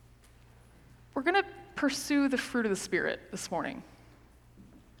we're going to pursue the fruit of the Spirit this morning.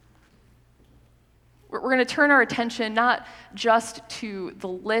 We're going to turn our attention not just to the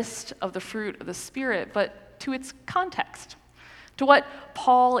list of the fruit of the Spirit, but to its context, to what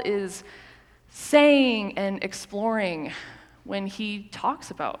Paul is saying and exploring when he talks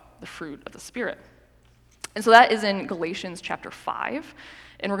about the fruit of the Spirit. And so that is in Galatians chapter 5,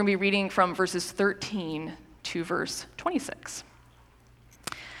 and we're going to be reading from verses 13 to verse 26.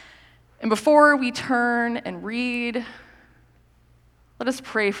 And before we turn and read, let us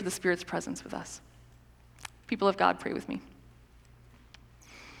pray for the Spirit's presence with us. People of God, pray with me.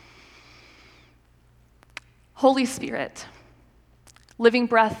 Holy Spirit, living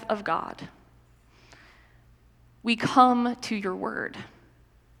breath of God, we come to your word,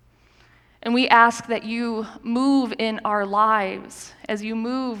 and we ask that you move in our lives as you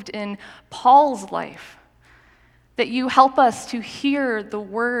moved in Paul's life, that you help us to hear the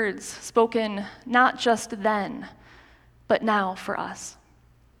words spoken not just then, but now for us.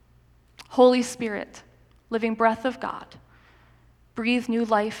 Holy Spirit, living breath of God, breathe new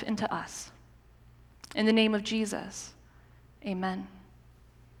life into us. In the name of Jesus, amen.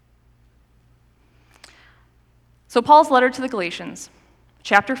 So Paul's letter to the Galatians,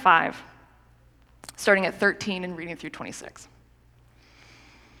 chapter 5, starting at 13 and reading through 26.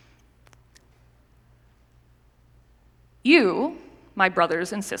 You, my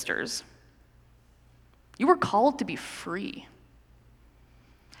brothers and sisters, you were called to be free.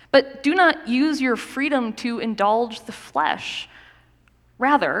 But do not use your freedom to indulge the flesh.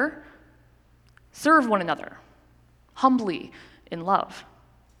 Rather, serve one another, humbly in love.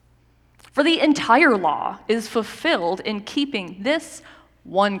 For the entire law is fulfilled in keeping this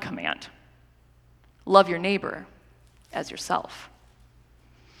one command: love your neighbor as yourself.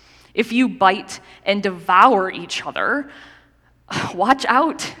 If you bite and devour each other, watch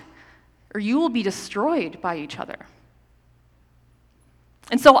out, or you will be destroyed by each other.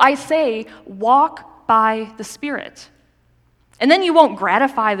 And so I say, walk by the Spirit, and then you won't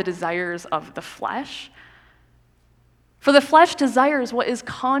gratify the desires of the flesh. For the flesh desires what is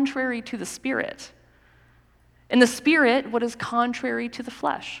contrary to the Spirit, and the Spirit what is contrary to the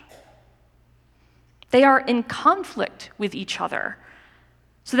flesh. They are in conflict with each other,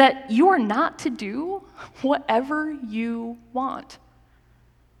 so that you are not to do whatever you want.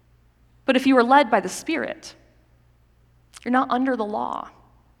 But if you are led by the Spirit, you're not under the law.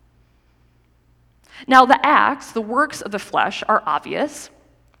 Now the acts, the works of the flesh, are obvious: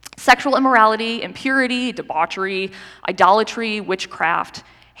 sexual immorality, impurity, debauchery, idolatry, witchcraft,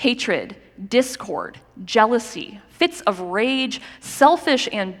 hatred, discord, jealousy, fits of rage, selfish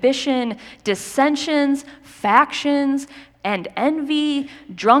ambition, dissensions, factions, and envy,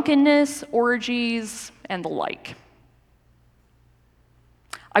 drunkenness, orgies, and the like.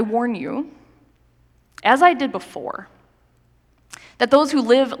 I warn you, as I did before, that those who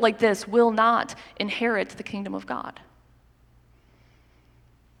live like this will not inherit the kingdom of God.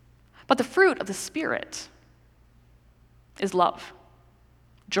 But the fruit of the Spirit is love,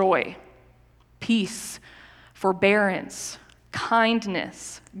 joy, peace, forbearance,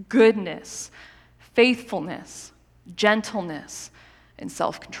 kindness, goodness, faithfulness, gentleness, and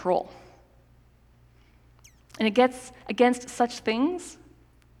self-control. And against such things,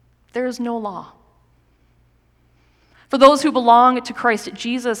 there is no law. For those who belong to Christ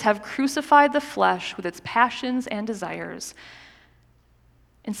Jesus have crucified the flesh with its passions and desires.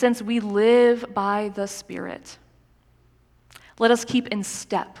 And since we live by the Spirit, let us keep in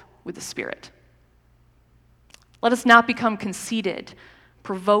step with the Spirit. Let us not become conceited,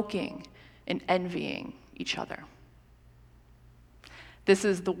 provoking, and envying each other. This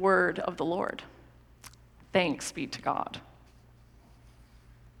is the word of the Lord. Thanks be to God.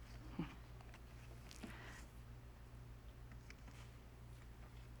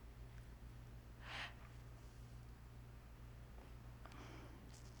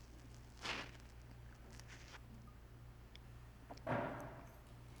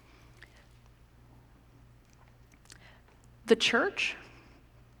 The church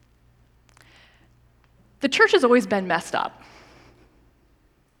has always been messed up.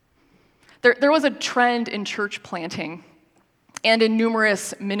 There was a trend in church planting and in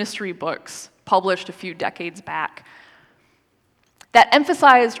numerous ministry books published a few decades back that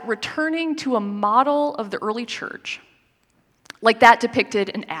emphasized returning to a model of the early church like that depicted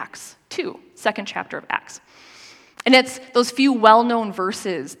in Acts 2, second chapter of Acts. And it's those few well-known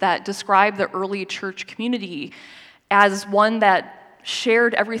verses that describe the early church community as one that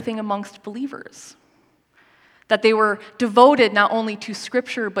shared everything amongst believers, that they were devoted not only to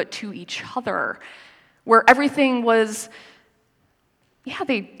Scripture but to each other, where everything was yeah,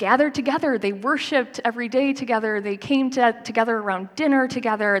 they gathered together, they worshiped every day together, they came together around dinner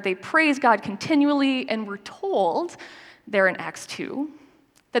together, they praised God continually, and we're told there in Acts 2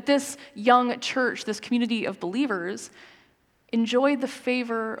 that this young church, this community of believers, enjoyed the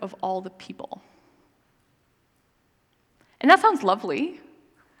favor of all the people. And that sounds lovely.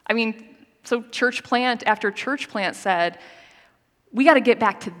 I mean, so church plant after church plant said, we got to get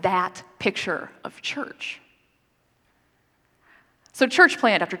back to that picture of church. So church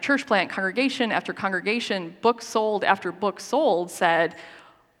plant after church plant, congregation after congregation, book sold after book sold said,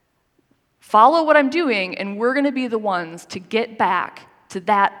 follow what I'm doing, and we're going to be the ones to get back to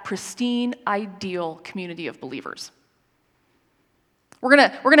that pristine, ideal community of believers. We're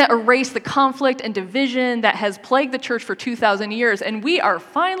gonna erase the conflict and division that has plagued the church for 2,000 years, and we are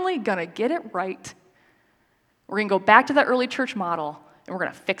finally gonna get it right. We're gonna go back to that early church model, and we're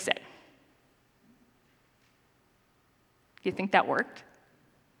gonna fix it. Do you think that worked?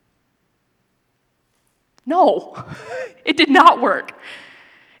 No, it did not work.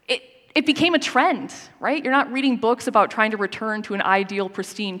 It became a trend, right? You're not reading books about trying to return to an ideal,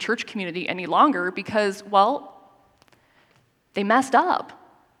 pristine church community any longer because, well, they messed up.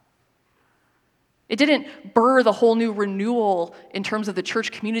 It didn't burr the whole new renewal in terms of the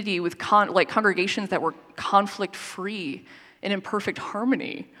church community with congregations that were conflict-free and in perfect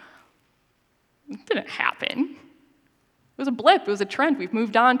harmony. It didn't happen. It was a blip. It was a trend. We've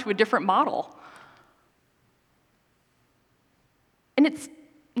moved on to a different model. And it's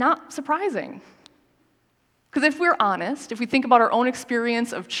not surprising. Because if we're honest, if we think about our own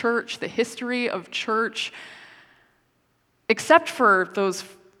experience of church, the history of church, except for those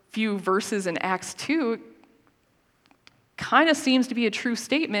few verses in Acts 2, it kind of seems to be a true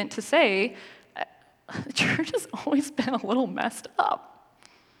statement to say the church has always been a little messed up.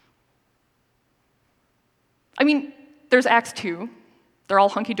 I mean, there's Acts 2. They're all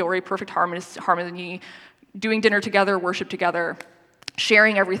hunky-dory, perfect harmony, doing dinner together, worship together,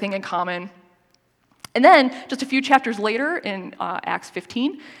 sharing everything in common. And then, just a few chapters later, in Acts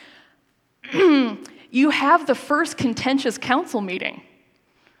 15, you have the first contentious council meeting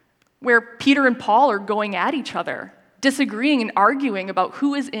where Peter and Paul are going at each other, disagreeing and arguing about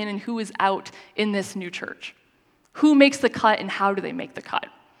who is in and who is out in this new church. Who makes the cut and how do they make the cut?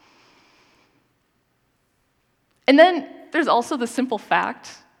 And then there's also the simple fact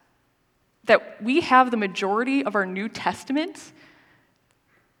that we have the majority of our New Testament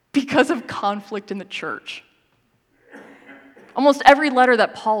because of conflict in the church. Almost every letter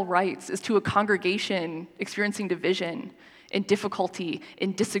that Paul writes is to a congregation experiencing division and difficulty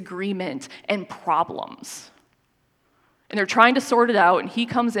and disagreement and problems. And they're trying to sort it out, and he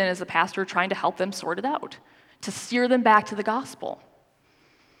comes in as a pastor trying to help them sort it out, to steer them back to the gospel.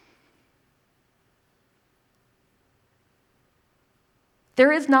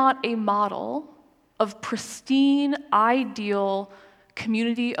 There is not a model of pristine, ideal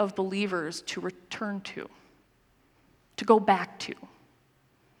community of believers to return to go back to.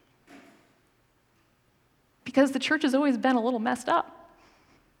 Because the church has always been a little messed up.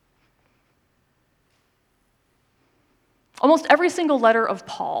 Almost every single letter of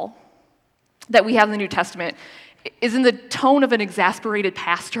Paul that we have in the New Testament is in the tone of an exasperated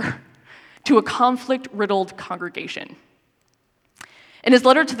pastor to a conflict-riddled congregation. In his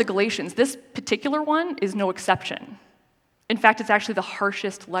letter to the Galatians, this particular one is no exception. In fact, it's actually the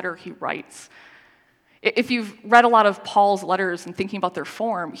harshest letter he writes. If you've read a lot of Paul's letters and thinking about their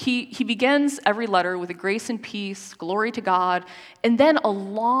form, he begins every letter with a grace and peace, glory to God, and then a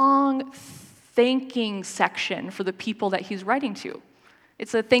long thanking section for the people that he's writing to.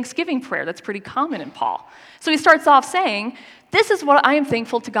 It's a thanksgiving prayer that's pretty common in Paul. So he starts off saying, this is what I am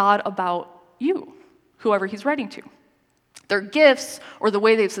thankful to God about you, whoever he's writing to. Their gifts or the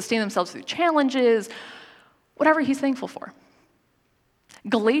way they've sustained themselves through challenges, whatever he's thankful for.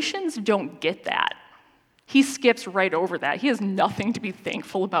 Galatians don't get that. He skips right over that. He has nothing to be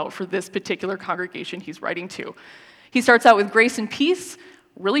thankful about for this particular congregation he's writing to. He starts out with grace and peace,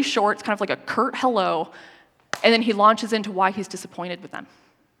 really short, it's kind of like a curt hello, and then he launches into why he's disappointed with them.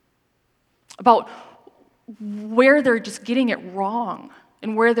 About where they're just getting it wrong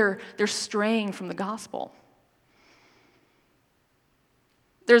and where they're straying from the gospel.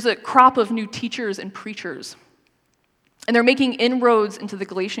 There's a crop of new teachers and preachers, and they're making inroads into the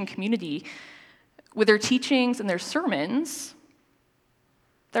Galatian community with their teachings and their sermons.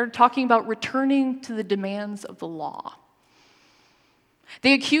 They're talking about returning to the demands of the law.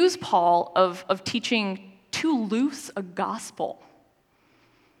 They accuse Paul of teaching too loose a gospel.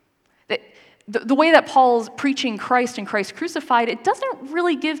 The way that Paul's preaching Christ and Christ crucified, it doesn't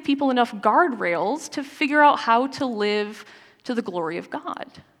really give people enough guardrails to figure out how to live to the glory of God.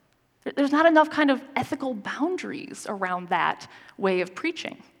 There's not enough kind of ethical boundaries around that way of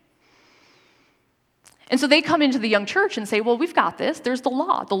preaching. And so they come into the young church and say, well, we've got this. There's the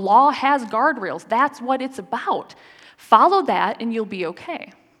law. The law has guardrails. That's what it's about. Follow that and you'll be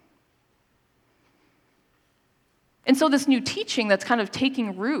okay. And so this new teaching that's kind of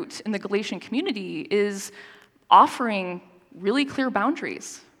taking root in the Galatian community is offering really clear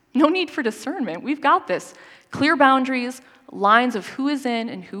boundaries. No need for discernment. We've got this. Clear boundaries, lines of who is in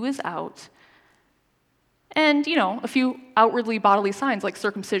and who is out, and, a few outwardly bodily signs like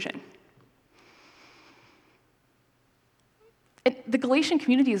circumcision. The Galatian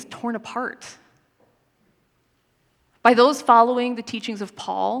community is torn apart by those following the teachings of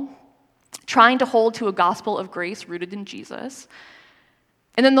Paul, trying to hold to a gospel of grace rooted in Jesus,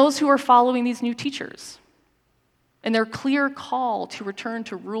 and then those who are following these new teachers and their clear call to return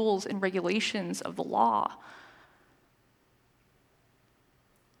to rules and regulations of the law.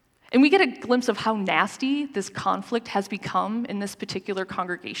 And we get a glimpse of how nasty this conflict has become in this particular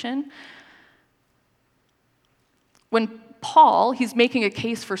congregation. When Paul, he's making a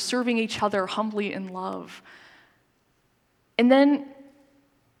case for serving each other humbly in love. And then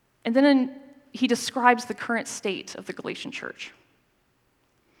he describes the current state of the Galatian church.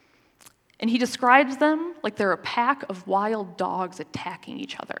 And he describes them like they're a pack of wild dogs attacking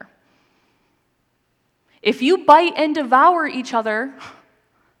each other. If you bite and devour each other,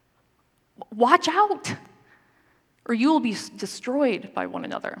 watch out, or you will be destroyed by one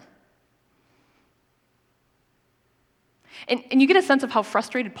another. And you get a sense of how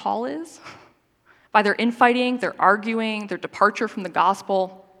frustrated Paul is by their infighting, their arguing, their departure from the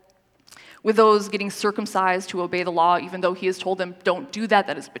gospel, with those getting circumcised to obey the law, even though he has told them, don't do that,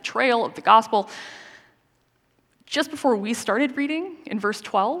 that is betrayal of the gospel. Just before we started reading, in verse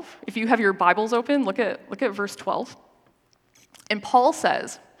 12, if you have your Bibles open, look at verse 12. And Paul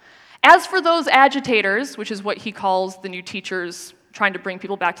says, as for those agitators, which is what he calls the new teachers trying to bring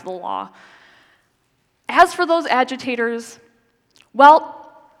people back to the law, as for those agitators, well,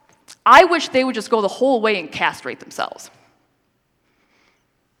 I wish they would just go the whole way and castrate themselves.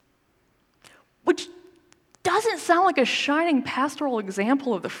 Which doesn't sound like a shining pastoral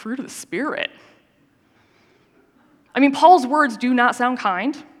example of the fruit of the Spirit. I mean, Paul's words do not sound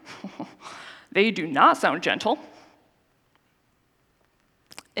kind. They do not sound gentle.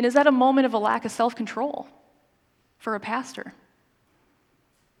 And is that a moment of a lack of self-control for a pastor?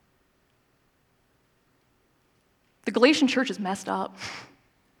 The Galatian church is messed up.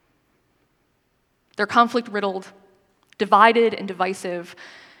 They're conflict-riddled, divided and divisive,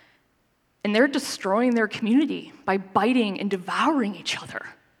 and they're destroying their community by biting and devouring each other,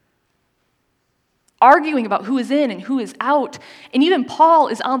 arguing about who is in and who is out, and even Paul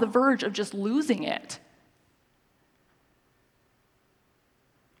is on the verge of just losing it.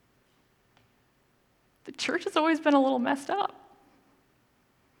 The church has always been a little messed up.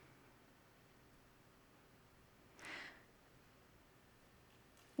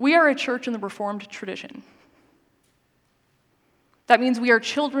 We are a church in the Reformed tradition. That means we are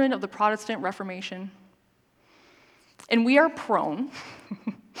children of the Protestant Reformation, and we are prone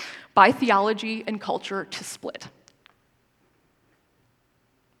by theology and culture to split,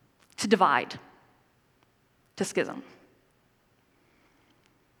 to divide, to schism.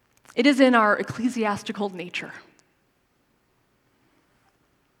 It is in our ecclesiastical nature.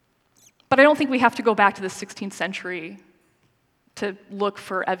 But I don't think we have to go back to the 16th century to look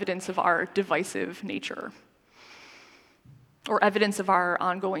for evidence of our divisive nature or evidence of our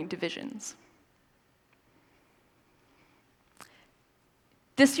ongoing divisions.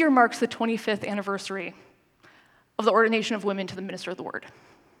 This year marks the 25th anniversary of the ordination of women to the minister of the word.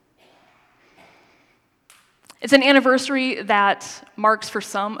 It's an anniversary that marks for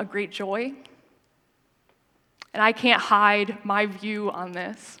some a great joy, and I can't hide my view on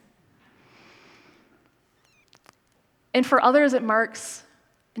this. And for others, it marks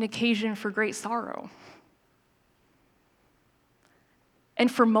an occasion for great sorrow. And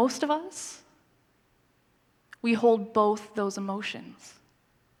for most of us, we hold both those emotions.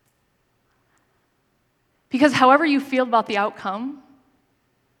 Because however you feel about the outcome,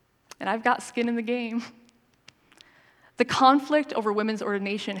 and I've got skin in the game, the conflict over women's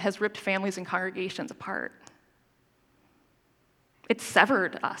ordination has ripped families and congregations apart. It's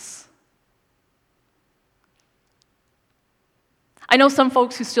severed us. I know some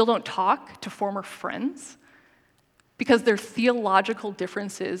folks who still don't talk to former friends because their theological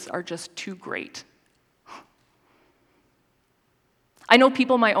differences are just too great. I know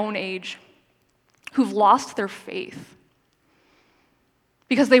people my own age who've lost their faith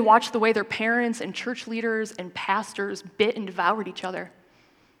because they watched the way their parents and church leaders and pastors bit and devoured each other.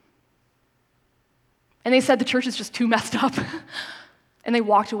 And they said the church is just too messed up, and they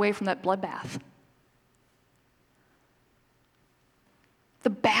walked away from that bloodbath. The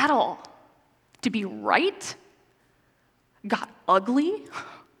battle to be right got ugly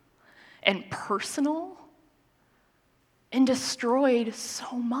and personal and destroyed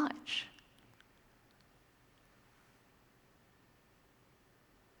so much.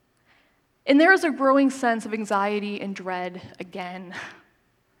 And there is a growing sense of anxiety and dread again,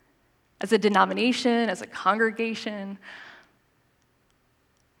 as a denomination, as a congregation,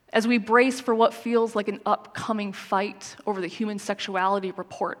 as we brace for what feels like an upcoming fight over the human sexuality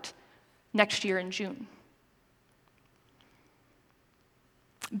report next year in June.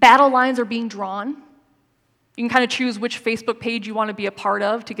 Battle lines are being drawn. You can kind of choose which Facebook page you want to be a part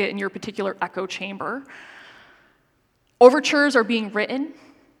of to get in your particular echo chamber. Overtures are being written.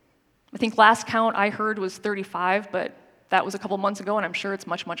 I think last count I heard was 35, but that was a couple months ago, and I'm sure it's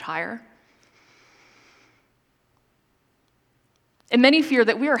much, much higher. And many fear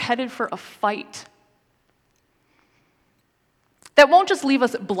that we are headed for a fight that won't just leave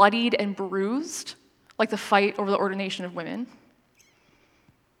us bloodied and bruised, like the fight over the ordination of women,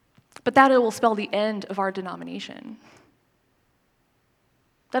 but that it will spell the end of our denomination.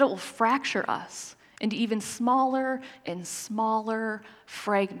 That it will fracture us into even smaller and smaller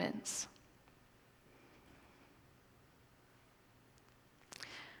fragments.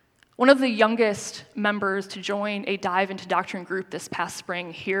 One of the youngest members to join a Dive into Doctrine group this past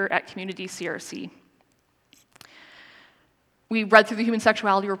spring here at Community CRC. We read through the Human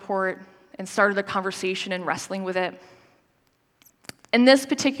Sexuality Report and started a conversation and wrestling with it. And this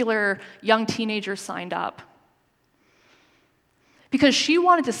particular young teenager signed up because she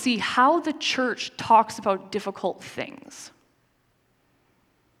wanted to see how the church talks about difficult things.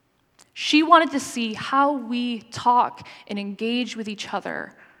 She wanted to see how we talk and engage with each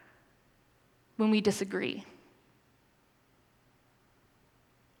other when we disagree.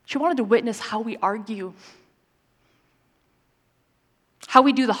 She wanted to witness how we argue, how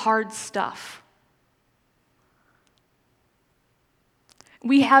we do the hard stuff.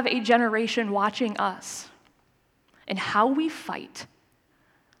 We have a generation watching us and how we fight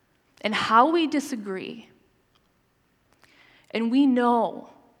and how we disagree. And we know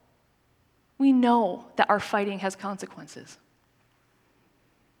that our fighting has consequences.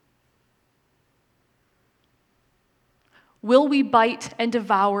 Will we bite and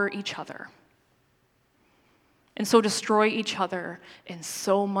devour each other, and so destroy each other and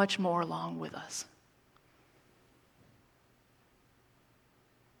so much more along with us?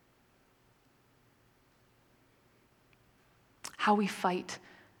 How we fight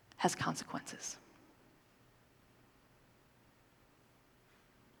has consequences.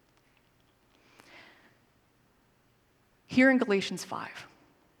 Here in Galatians 5,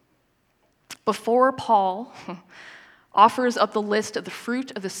 before Paul offers up the list of the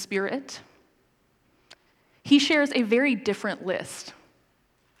fruit of the Spirit, he shares a very different list.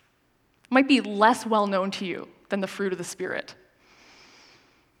 It might be less well known to you than the fruit of the Spirit.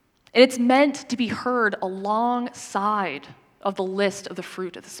 And it's meant to be heard alongside of the list of the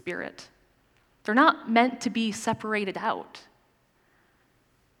fruit of the Spirit. They're not meant to be separated out.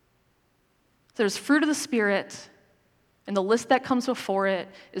 There's fruit of the Spirit, and the list that comes before it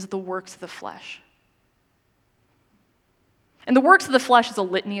is the works of the flesh. And the works of the flesh is a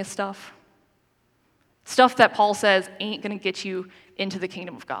litany of stuff that Paul says ain't going to get you into the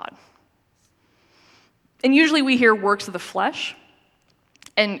kingdom of God. And usually we hear works of the flesh,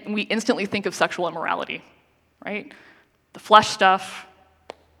 and we instantly think of sexual immorality, right? The flesh stuff,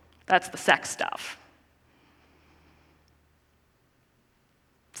 that's the sex stuff.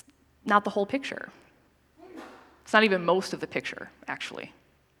 It's not the whole picture. It's not even most of the picture, actually.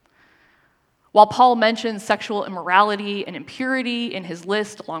 While Paul mentions sexual immorality and impurity in his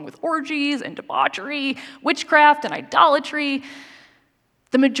list, along with orgies and debauchery, witchcraft and idolatry,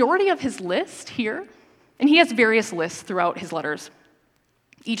 the majority of his list here, and he has various lists throughout his letters,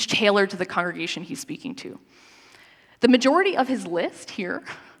 each tailored to the congregation he's speaking to. The majority of his list here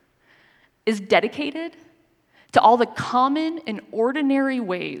is dedicated to all the common and ordinary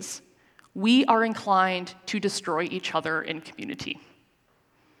ways we are inclined to destroy each other in community.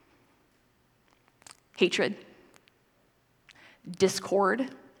 Hatred, discord,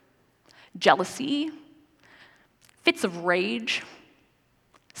 jealousy, fits of rage,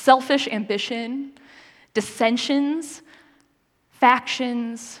 selfish ambition, dissensions,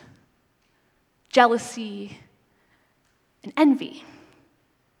 factions, jealousy, and envy.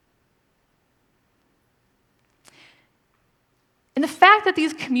 And the fact that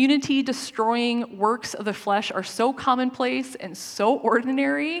these community-destroying works of the flesh are so commonplace and so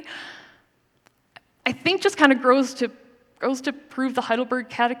ordinary, I think just kind of grows to prove the Heidelberg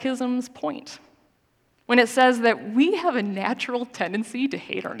Catechism's point when it says that we have a natural tendency to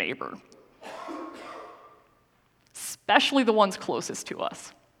hate our neighbor, especially the ones closest to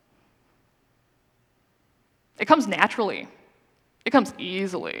us. It comes naturally. It comes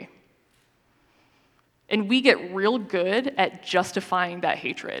easily. And we get real good at justifying that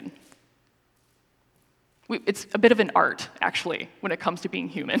hatred. It's a bit of an art, actually, when it comes to being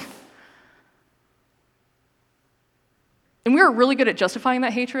human. And we are really good at justifying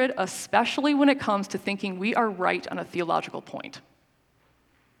that hatred, especially when it comes to thinking we are right on a theological point.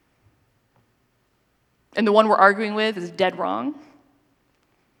 And the one we're arguing with is dead wrong.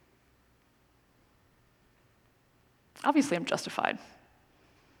 Obviously, I'm justified.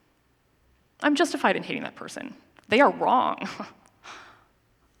 I'm justified in hating that person. They are wrong.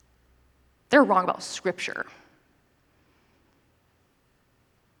 They're wrong about Scripture.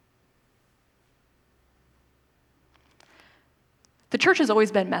 The church has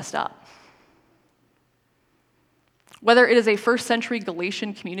always been messed up. Whether it is a first century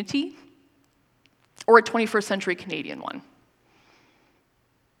Galatian community or a 21st century Canadian one.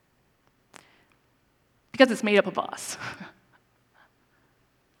 Because it's made up of us.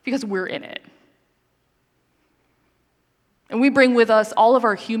 Because we're in it. And we bring with us all of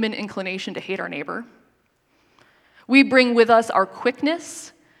our human inclination to hate our neighbor. We bring with us our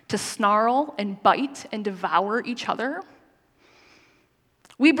quickness to snarl and bite and devour each other.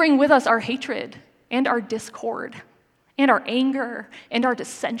 We bring with us our hatred and our discord and our anger and our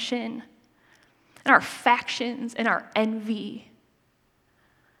dissension and our factions and our envy.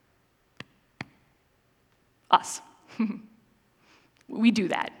 Us. We do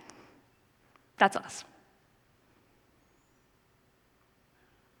that. That's us.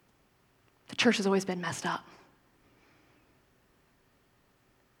 The church has always been messed up.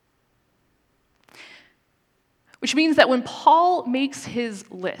 Which means that when Paul makes his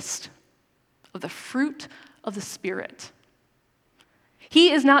list of the fruit of the Spirit,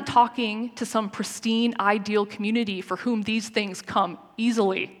 he is not talking to some pristine, ideal community for whom these things come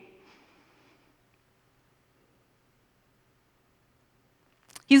easily.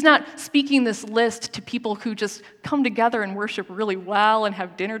 He's not speaking this list to people who just come together and worship really well and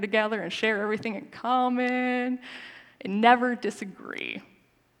have dinner together and share everything in common and never disagree.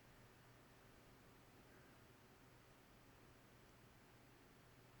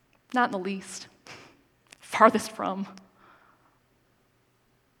 Not in the least. Farthest from.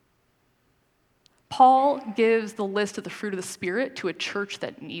 Paul gives the list of the fruit of the Spirit to a church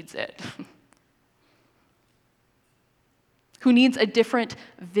that needs it. Who needs a different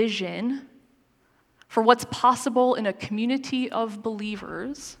vision for what's possible in a community of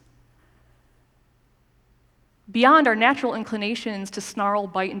believers beyond our natural inclinations to snarl,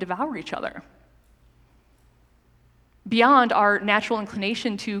 bite, and devour each other. Beyond our natural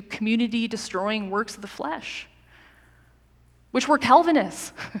inclination to community-destroying works of the flesh, which we're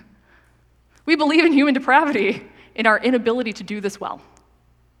Calvinists. We believe in human depravity in our inability to do this well.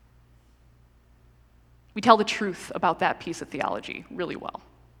 We tell the truth about that piece of theology really well.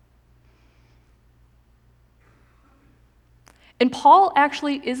 And Paul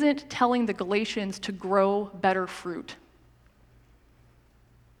actually isn't telling the Galatians to grow better fruit.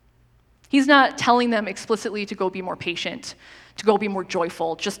 He's not telling them explicitly to go be more patient, to go be more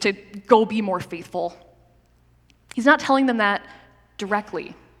joyful, just to go be more faithful. He's not telling them that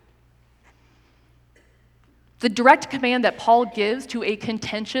directly. The direct command that Paul gives to a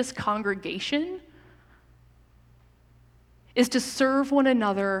contentious congregation is to serve one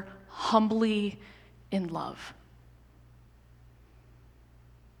another humbly in love.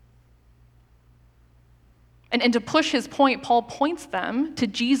 And to push his point, Paul points them to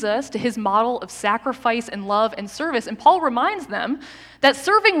Jesus, to his model of sacrifice and love and service. And Paul reminds them that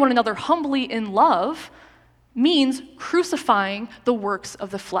serving one another humbly in love means crucifying the works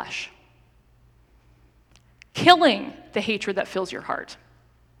of the flesh, killing the hatred that fills your heart,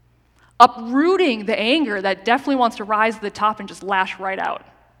 uprooting the anger that definitely wants to rise to the top and just lash right out,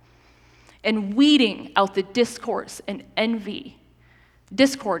 and weeding out the discord and envy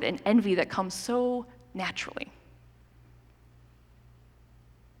that comes so naturally.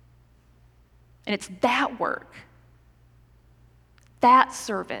 And it's that work, that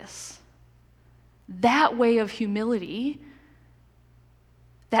service, that way of humility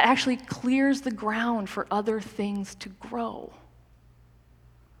that actually clears the ground for other things to grow.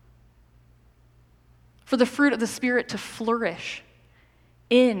 For the fruit of the Spirit to flourish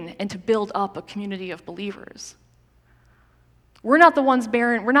in and to build up a community of believers. We're not the ones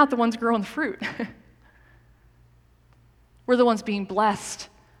growing the fruit. We're the ones being blessed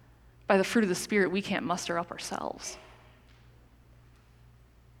by the fruit of the Spirit we can't muster up ourselves.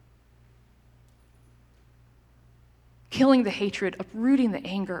 Killing the hatred, uprooting the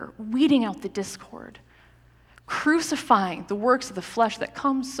anger, weeding out the discord, crucifying the works of the flesh that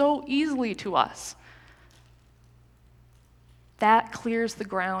come so easily to us. That clears the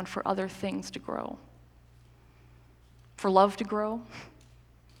ground for other things to grow. For love to grow,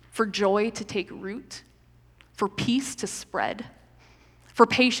 for joy to take root, for peace to spread, for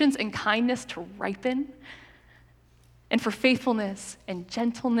patience and kindness to ripen, and for faithfulness and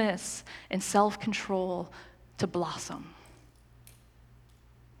gentleness and self-control to blossom.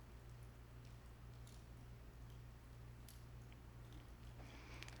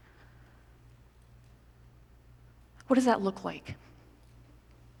 What does that look like?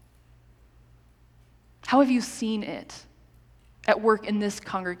 How have you seen it at work in this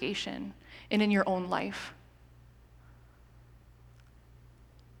congregation and in your own life?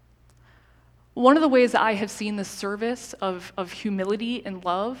 One of the ways that I have seen the service of humility and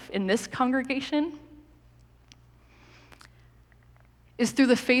love in this congregation is through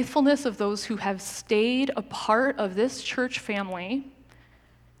the faithfulness of those who have stayed a part of this church family,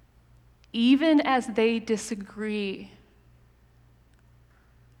 even as they disagree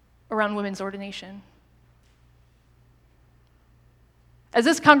around women's ordination. As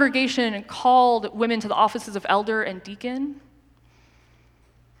this congregation called women to the offices of elder and deacon,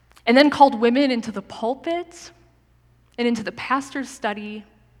 and then called women into the pulpit and into the pastor's study,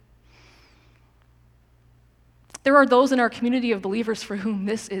 there are those in our community of believers for whom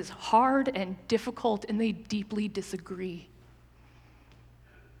this is hard and difficult, and they deeply disagree.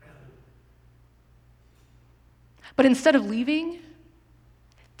 But instead of leaving,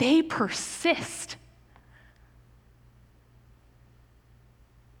 they persist.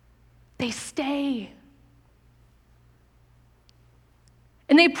 They stay.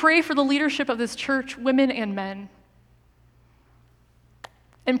 And they pray for the leadership of this church, women and men,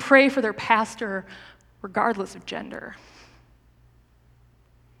 and pray for their pastor, regardless of gender.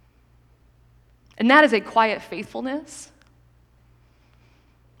 And that is a quiet faithfulness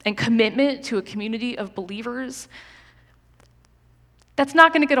and commitment to a community of believers that's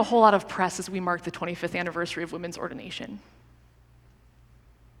not going to get a whole lot of press as we mark the 25th anniversary of women's ordination.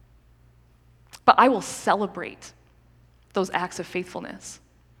 But I will celebrate those acts of faithfulness.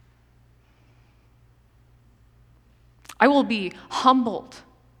 I will be humbled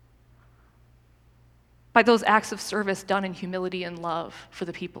by those acts of service done in humility and love for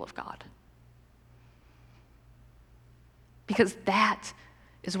the people of God. Because that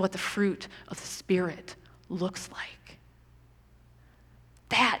is what the fruit of the Spirit looks like.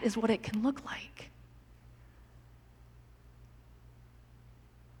 That is what it can look like.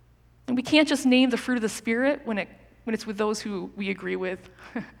 And we can't just name the fruit of the Spirit when it's with those who we agree with.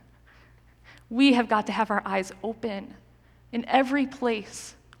 We have got to have our eyes open in every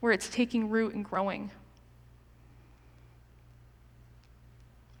place where it's taking root and growing.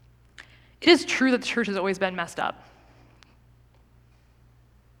 It is true that the church has always been messed up.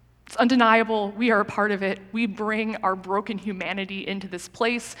 It's undeniable. We are a part of it. We bring our broken humanity into this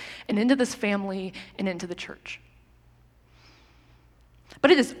place and into this family and into the church.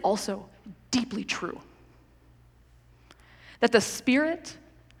 But it is also deeply true that the Spirit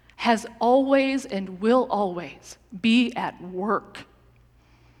has always and will always be at work,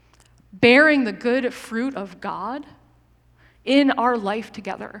 bearing the good fruit of God in our life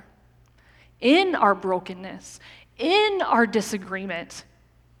together, in our brokenness, in our disagreement,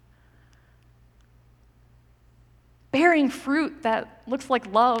 bearing fruit that looks like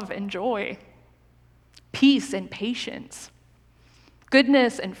love and joy, peace and patience,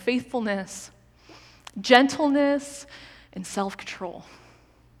 goodness and faithfulness, gentleness and self-control.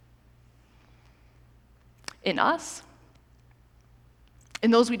 In us,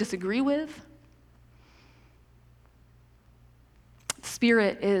 in those we disagree with, the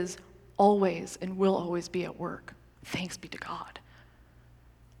Spirit is always and will always be at work. Thanks be to God.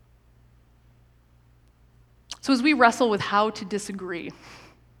 So as we wrestle with how to disagree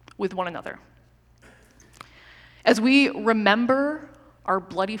with one another, as we remember our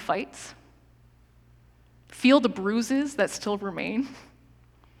bloody fights, feel the bruises that still remain,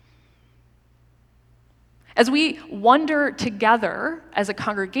 as we wonder together as a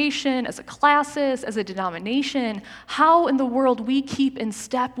congregation, as a classis, as a denomination, how in the world we keep in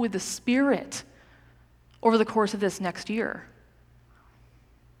step with the Spirit over the course of this next year.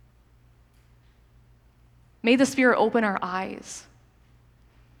 May the Spirit open our eyes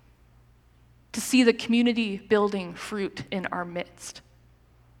to see the community building fruit in our midst,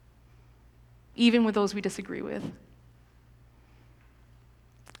 even with those we disagree with.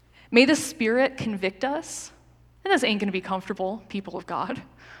 May the Spirit convict us, and this ain't going to be comfortable, people of God,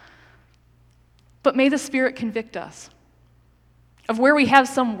 but may the Spirit convict us of where we have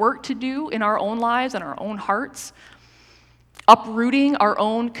some work to do in our own lives and our own hearts, uprooting our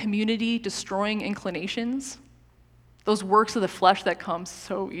own community-destroying inclinations, those works of the flesh that come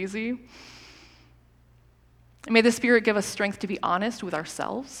so easy. And may the Spirit give us strength to be honest with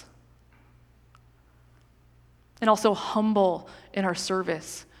ourselves and also humble in our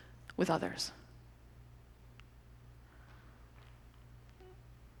service with others.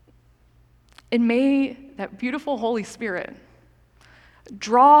 And may that beautiful Holy Spirit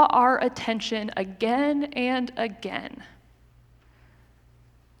draw our attention again and again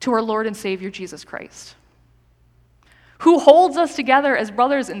to our Lord and Savior Jesus Christ, who holds us together as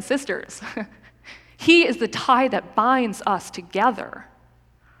brothers and sisters. He is the tie that binds us together,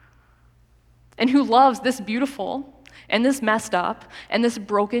 and who loves this beautiful and this messed up and this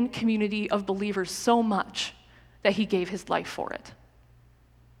broken community of believers so much that he gave his life for it.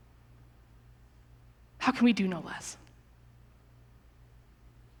 How can we do no less?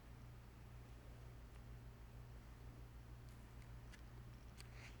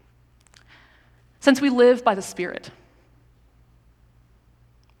 Since we live by the Spirit,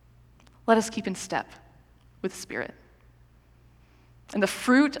 let us keep in step with the Spirit. And the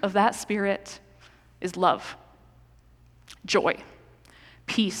fruit of that Spirit is love, joy,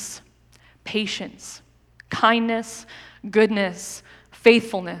 peace, patience, kindness, goodness,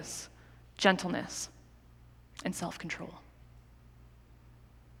 faithfulness, gentleness, and self-control.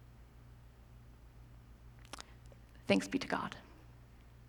 Thanks be to God.